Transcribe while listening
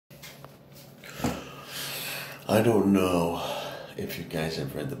I don't know if you guys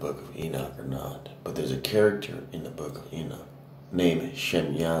have read the book of Enoch or not, but there's a character in the book of Enoch named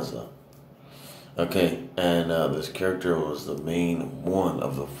Shemyaza. Okay, and this character was the main one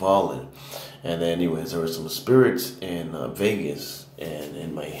of the fallen. And anyways, there were some spirits in Vegas and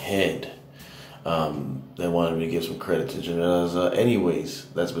in my head. They wanted me to give some credit to Shemyaza. Anyways,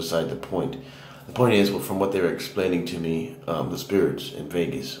 that's beside the point. The point is, from what they were explaining to me, the spirits in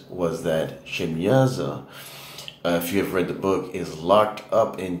Vegas, was that Shemyaza, if you have read the book, is locked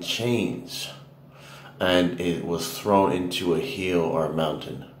up in chains, and it was thrown into a hill or a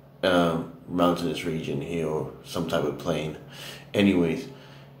mountain, mountainous region, hill, some type of plain. Anyways,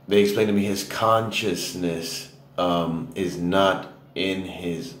 they explained to me his consciousness is not in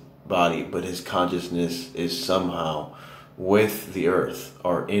his body, but his consciousness is somehow with the earth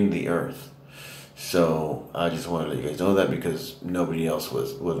or in the earth. So I just wanted to let you guys know that because nobody else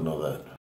would know that.